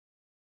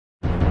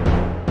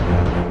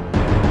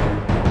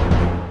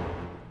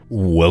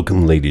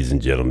Welcome, ladies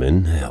and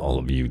gentlemen, all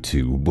of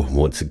YouTube.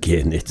 Once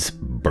again, it's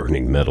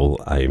Burning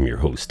Metal. I am your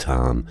host,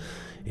 Tom,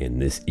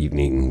 and this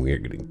evening we're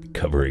going to be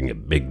covering a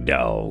big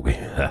dog,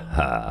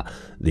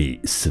 the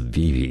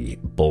Civivi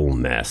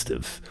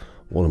Bullmastiff.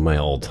 One of my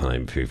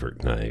all-time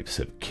favorite knives.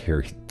 I've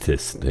carried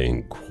this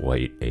thing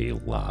quite a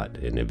lot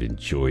and have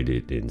enjoyed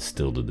it, and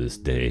still to this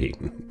day,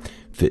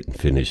 fit and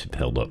finish have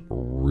held up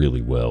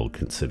really well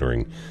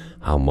considering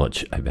how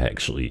much I've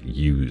actually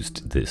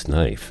used this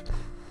knife.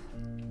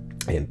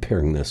 And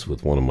pairing this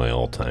with one of my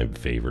all-time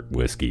favorite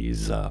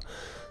whiskeys,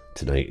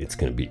 tonight it's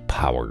going to be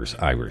Powers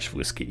Irish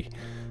Whiskey,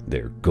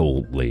 their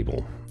gold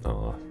label.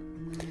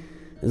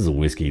 This is a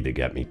whiskey that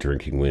got me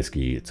drinking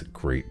whiskey. It's a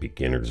great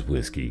beginner's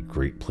whiskey,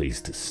 great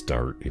place to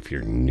start if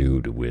you're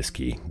new to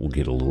whiskey. We'll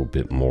get a little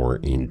bit more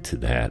into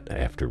that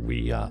after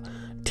we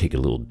take a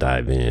little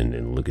dive in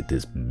and look at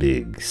this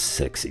big,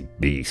 sexy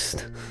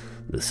beast,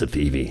 the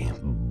Civivi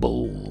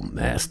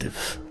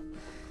Bullmastiff.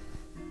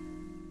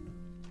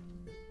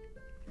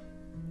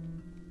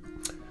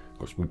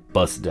 Of course, we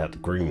busted out the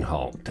Green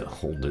Hawk to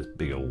hold this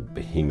big old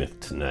behemoth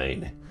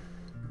tonight.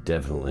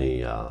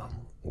 Definitely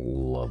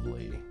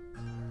lovely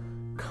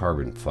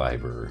carbon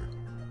fiber.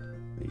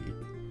 The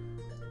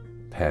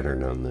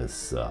pattern on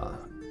this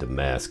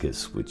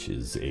Damascus, which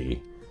is a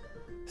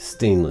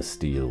stainless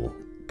steel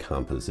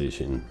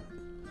composition.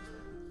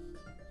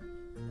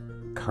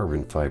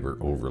 Carbon fiber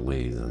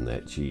overlays on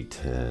that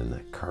G10.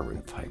 That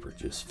carbon fiber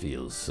just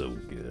feels so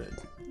good.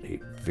 A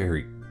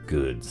very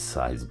good,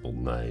 sizable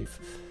knife.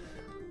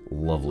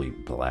 Lovely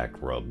black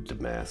rub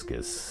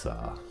Damascus,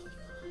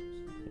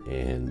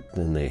 and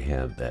then they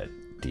have that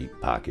deep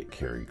pocket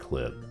carry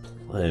clip.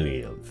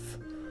 Plenty of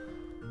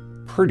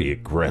pretty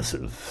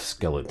aggressive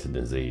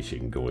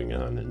skeletonization going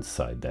on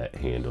inside that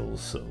handle.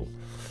 So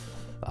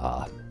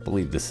I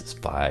believe this is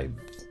 5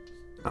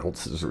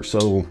 ounces or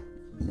so,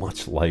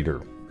 much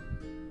lighter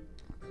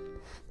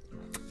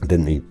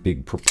than the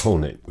big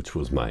Proponent, which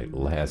was my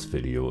last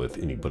video, if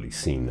anybody's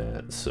seen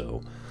that.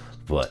 So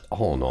but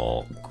all in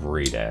all,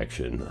 great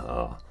action.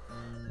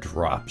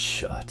 Drop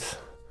shut.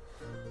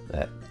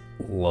 That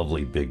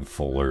lovely big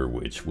fuller,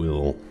 which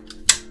will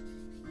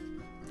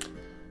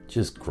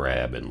just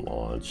grab and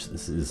launch.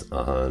 This is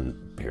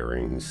on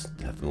bearings.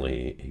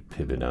 Definitely a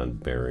pivot on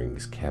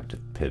bearings.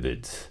 Captive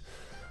pivot.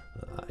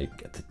 I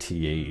got the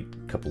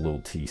T8, a couple little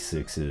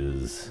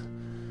T6s.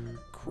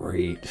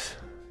 Great.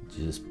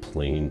 Just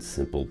plain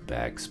simple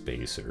back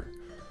spacer.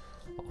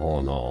 All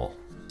in all,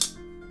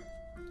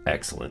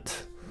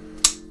 excellent.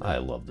 I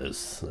love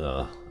this.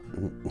 A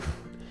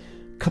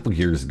couple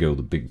years ago,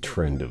 the big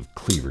trend of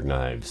cleaver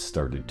knives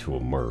started to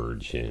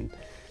emerge, and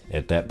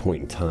at that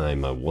point in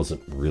time, I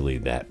wasn't really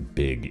that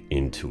big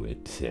into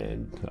it.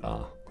 And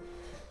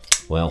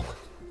well,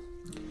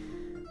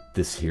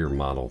 this here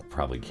model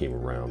probably came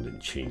around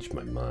and changed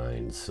my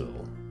mind. So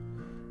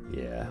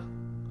yeah,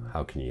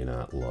 how can you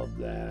not love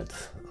that?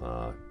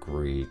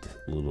 Great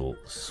little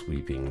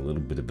sweeping,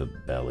 little bit of a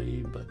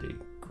belly, but a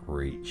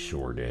great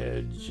short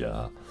edge.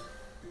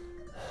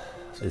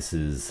 This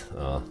is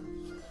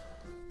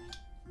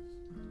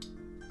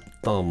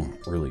thumb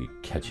really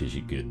catches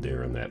you good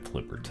there on that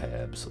flipper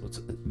tab, so it's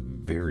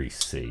very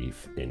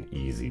safe and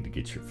easy to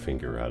get your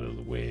finger out of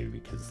the way,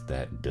 because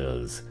that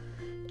does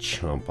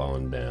chomp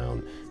on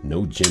down.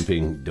 No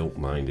jimping, don't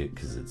mind it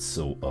because it's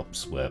so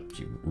upswept.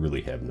 You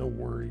really have no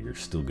worry. You're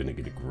still going to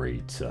get a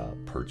great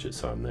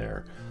purchase on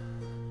there.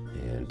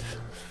 And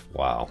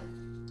wow,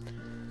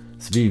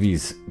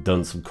 Civivi's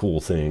done some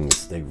cool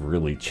things. They've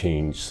really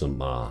changed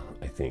some,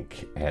 I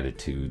think,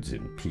 attitudes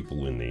and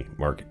people in the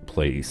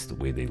marketplace, the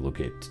way they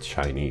look at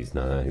Chinese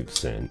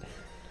knives, and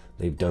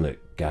they've done a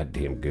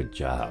goddamn good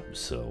job.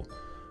 So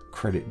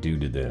credit due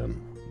to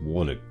them.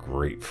 What a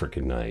great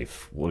freaking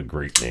knife. What a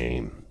great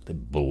name. The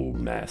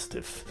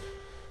Bullmastiff.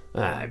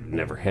 I've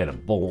never had a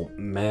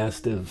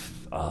Bullmastiff,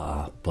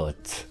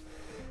 but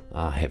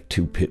I have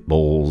 2 pit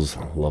bulls.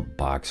 I love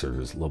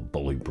boxers, love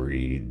bully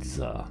breeds.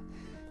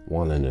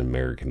 Want an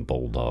American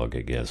Bulldog,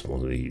 I guess,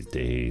 one of these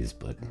days,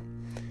 but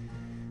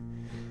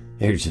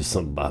there's just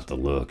something about the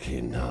look,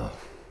 and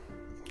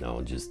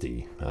no, just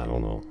the, I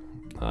don't know.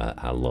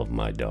 I love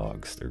my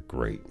dogs. They're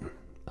great.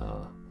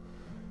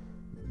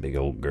 Big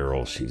old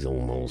girl, she's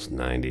almost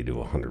 90 to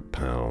 100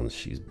 pounds.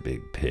 She's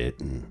big pit,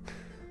 and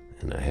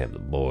I have the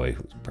boy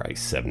who's probably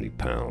 70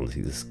 pounds.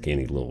 He's a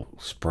skinny little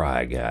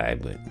spry guy,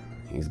 but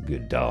he's a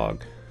good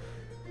dog.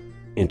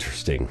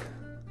 Interesting,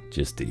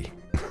 just the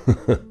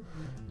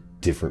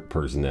different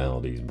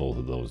personalities both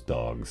of those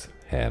dogs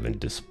have and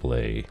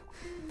display.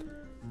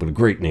 But a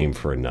great name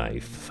for a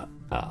knife.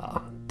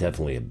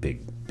 Definitely a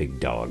big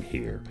dog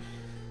here.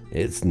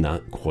 It's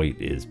not quite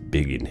as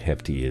big and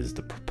hefty as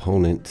the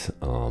Proponent,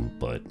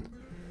 but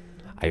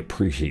I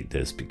appreciate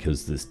this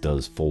because this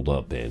does fold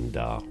up and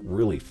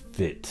really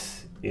fit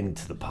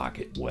into the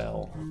pocket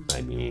well.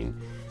 I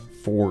mean,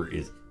 for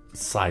as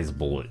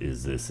sizable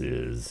as this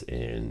is,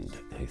 and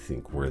I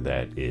think where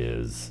that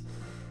is,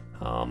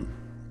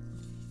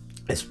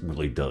 this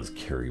really does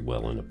carry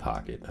well in a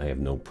pocket. I have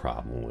no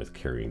problem with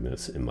carrying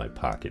this in my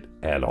pocket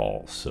at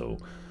all. So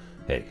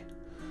hey.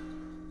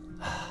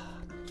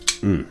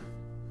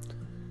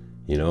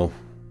 You know,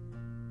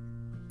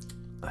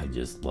 I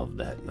just love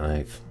that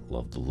knife.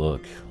 Love the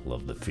look.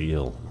 Love the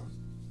feel.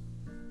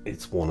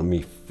 It's one of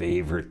my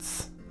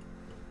favorites.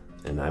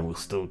 And I will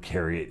still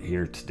carry it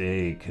here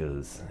today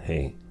because,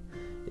 hey,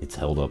 it's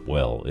held up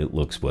well. It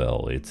looks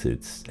well. It's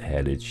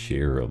had its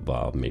share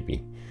of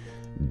maybe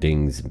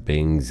dings and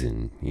bangs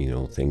and, you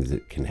know, things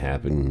that can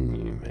happen.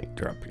 You might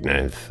drop your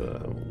knife,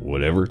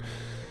 whatever.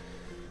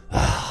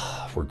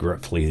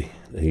 Regretfully,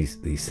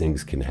 these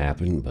things can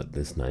happen, but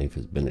this knife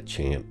has been a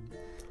champ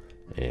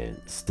and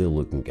still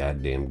looking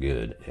goddamn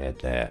good at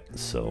that.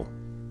 So,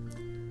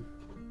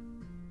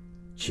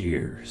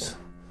 cheers.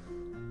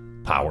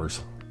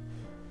 Powers.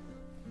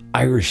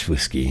 Irish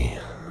whiskey,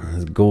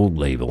 gold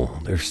label,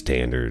 they're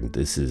standard.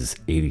 This is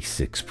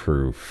 86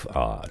 proof,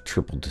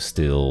 triple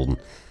distilled,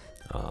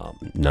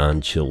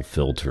 non-chill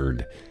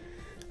filtered.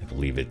 I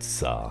believe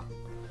it's,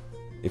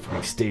 if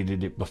we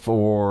stated it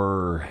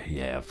before,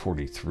 yeah,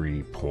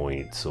 43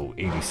 points, so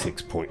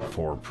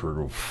 86.4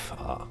 proof.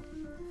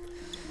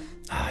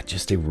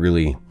 Just a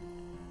really,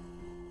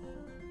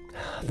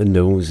 the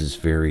nose is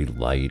very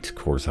light. Of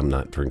course, I'm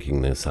not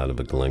drinking this out of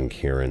a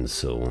Glencairn,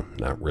 so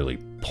not really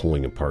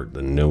pulling apart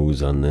the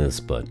nose on this,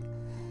 but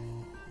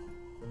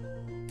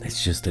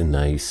it's just a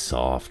nice,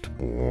 soft,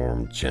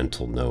 warm,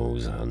 gentle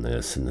nose on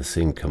this, and the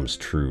same comes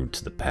true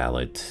to the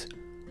palate.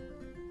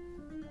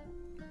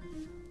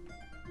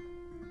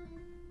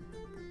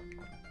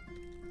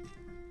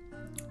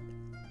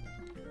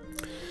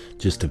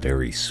 Just a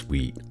very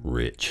sweet,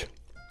 rich,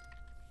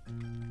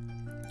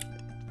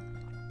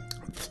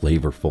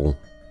 flavorful,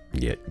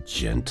 yet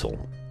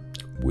gentle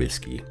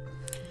whiskey.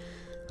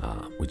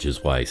 Which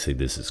is why I say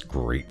this is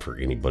great for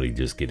anybody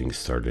just getting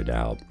started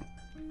out.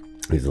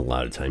 There's a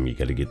lot of time you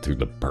got to get through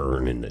the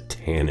burn and the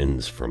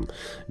tannins from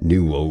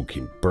new oak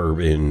and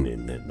bourbon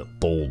and then the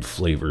bold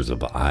flavors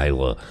of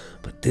Islay.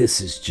 But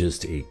this is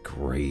just a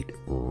great,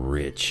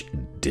 rich,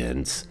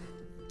 dense,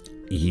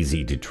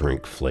 easy to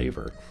drink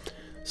flavor.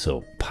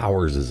 So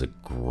Powers is a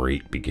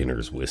great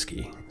beginner's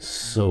whiskey.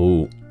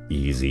 So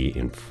easy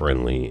and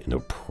friendly and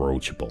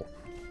approachable.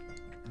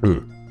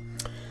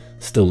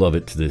 Still love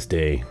it to this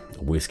day.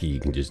 A whiskey you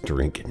can just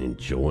drink and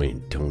enjoy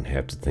and don't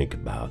have to think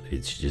about.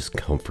 It's just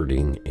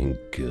comforting and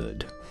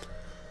good.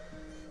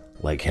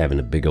 Like having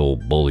a big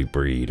old bully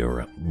breed or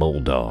a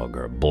bulldog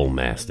or a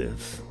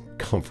bullmastiff.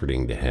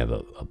 Comforting to have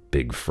a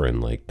big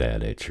friend like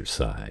that at your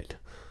side.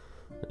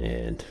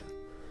 And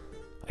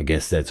I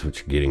guess that's what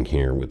you're getting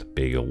here with a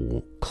big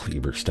old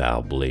cleaver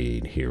style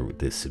blade here with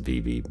this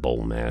Civivi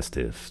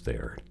Bullmastiff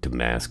there,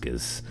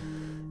 Damascus.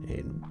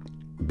 And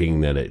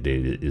being that it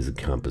is a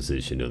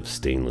composition of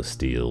stainless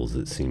steels,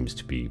 it seems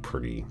to be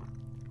pretty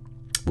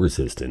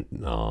resistant.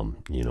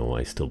 You know,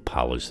 I still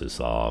polish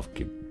this off,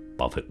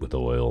 buff it with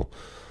oil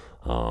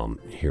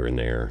here and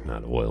there.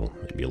 Not oil,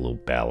 maybe a little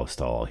ballast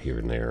oil here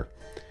and there.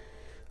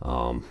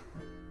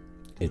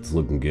 It's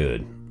looking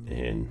good.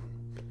 And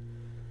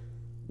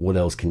what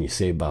else can you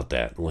say about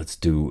that? Let's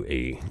do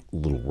a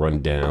little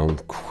rundown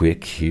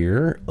quick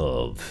here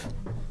of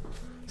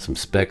some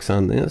specs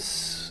on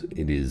this.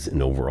 It is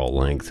an overall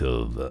length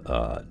of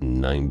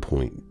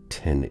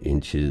 9.10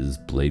 inches.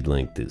 Blade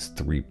length is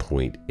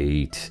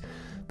 3.8.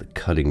 The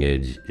cutting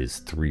edge is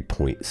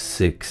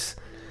 3.6.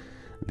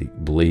 The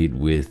blade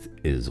width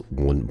is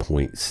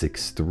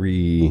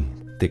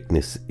 1.63.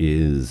 Thickness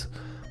is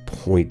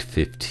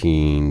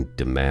 0.15.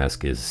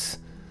 Damascus.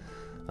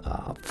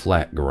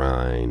 Flat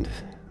grind.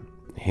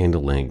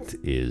 Handle length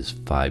is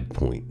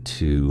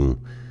 5.2.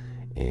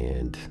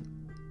 And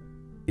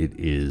it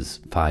is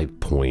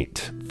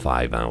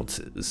 5.5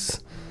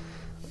 ounces.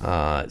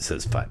 It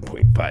says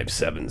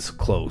 5.57, so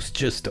close,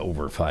 just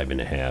over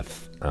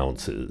 5.5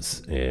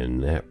 ounces.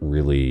 And that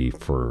really,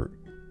 for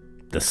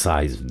the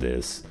size of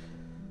this,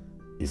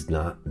 is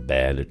not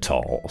bad at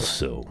all.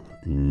 So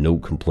no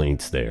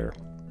complaints there.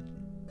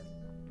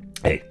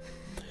 Hey,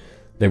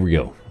 there we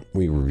go.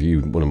 We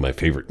reviewed one of my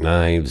favorite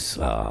knives.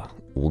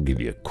 We'll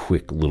give you a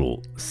quick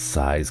little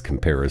size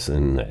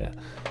comparison.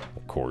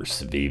 Of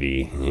course,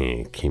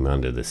 Civivi came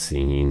onto the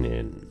scene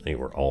and they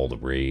were all the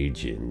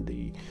rage, and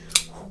the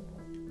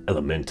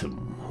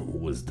Elementum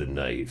was the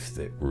knife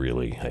that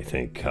really, I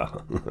think,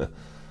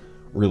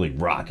 really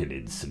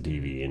rocketed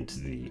Civivi into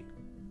the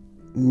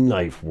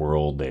knife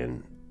world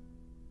and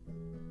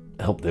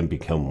helped them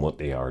become what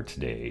they are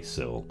today.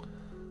 So,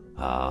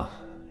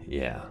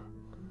 yeah,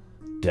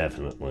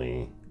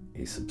 definitely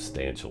a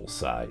substantial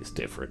size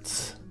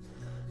difference.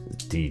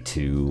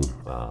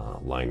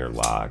 D2 liner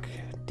lock,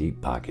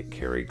 deep pocket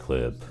carry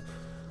clip.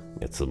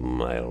 It's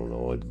some, I don't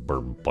know, it's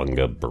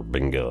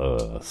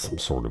Berbinga, some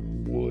sort of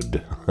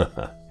wood.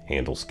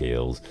 Handle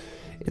scales.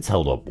 It's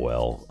held up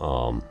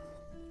well.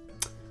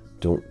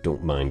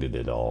 Don't mind it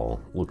at all.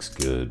 Looks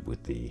good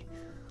with the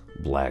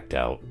blacked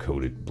out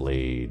coated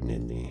blade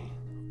and the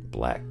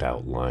blacked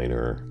out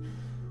liner.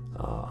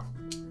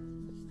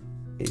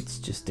 It's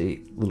just a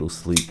little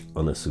sleek,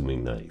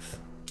 unassuming knife.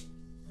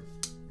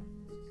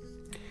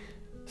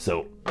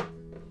 So,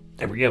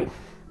 there we go.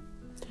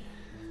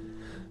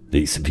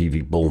 The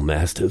Civivi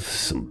Bullmastiff,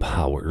 some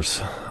Powers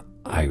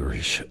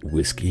Irish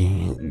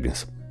whiskey,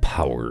 some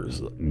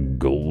Powers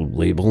Gold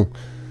label.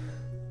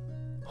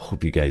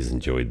 Hope you guys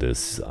enjoyed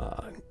this.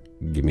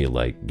 Give me a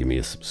like, give me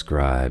a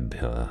subscribe.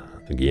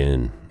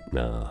 Again,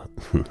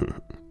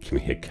 give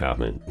me a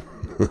comment.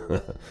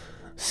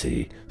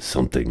 Say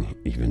something,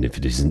 even if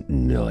it isn't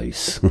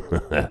nice.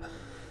 The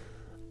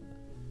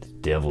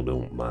devil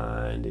don't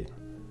mind.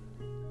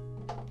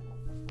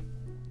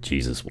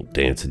 Jesus will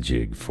dance a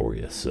jig for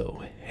you,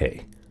 so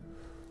hey.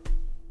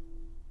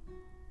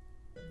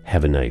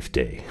 Have a nice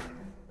day.